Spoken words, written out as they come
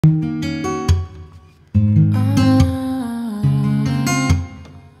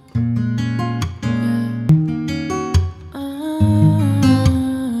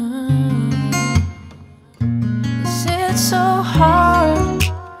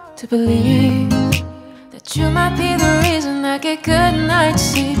to believe that you might be the reason I get good night's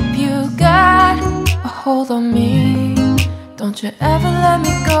sleep. You got a hold on me, don't you ever let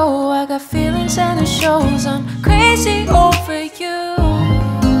me go. I got feelings and it shows, I'm crazy over you.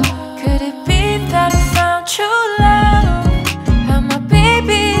 Could it be that I found true love, have my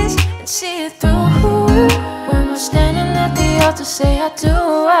babies and see it through? When we're standing at the altar, say I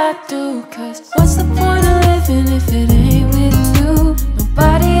do. Cause what's the point of living if it ain't with you?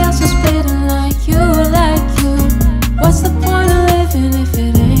 Nobody else is spitting like you, like you. What's the point of living if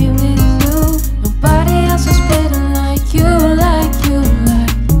it ain't with you? Nobody else is spitting like you, like you,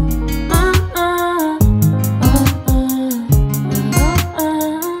 like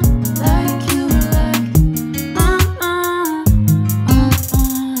like you, like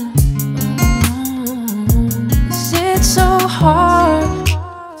Is it so hard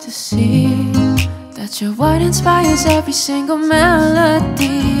to see that your word inspires every single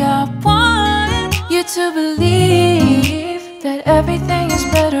melody? I want you to believe that everything is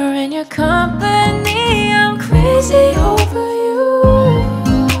better in your company. I'm crazy over you.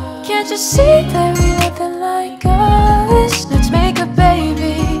 Can't you see that we nothing like us? Let's make a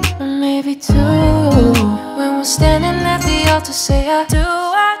baby, or maybe two. When we're standing at the altar, say I do.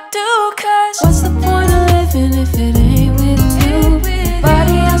 Cause what's the point of living if it ain't with you?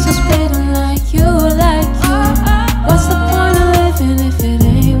 Nobody else is spitting like you, like you. What's the point of living if it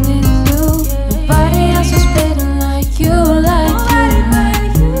ain't with you? Nobody else is spitting like you, like you.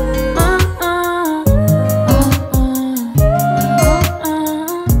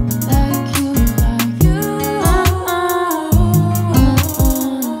 Like you, like you.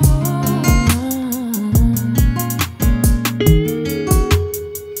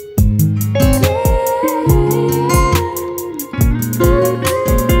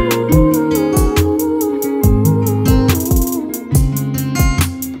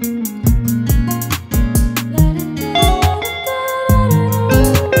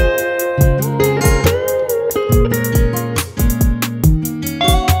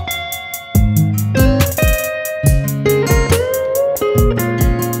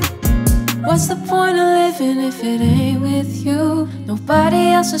 What's the point of living if it ain't with you?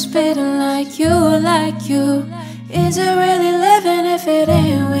 Nobody else is spitting like you, like you. Is it really living if it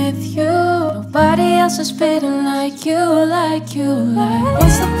ain't with you? Nobody else is spitting like you, like you, like.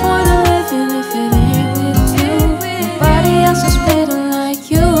 What's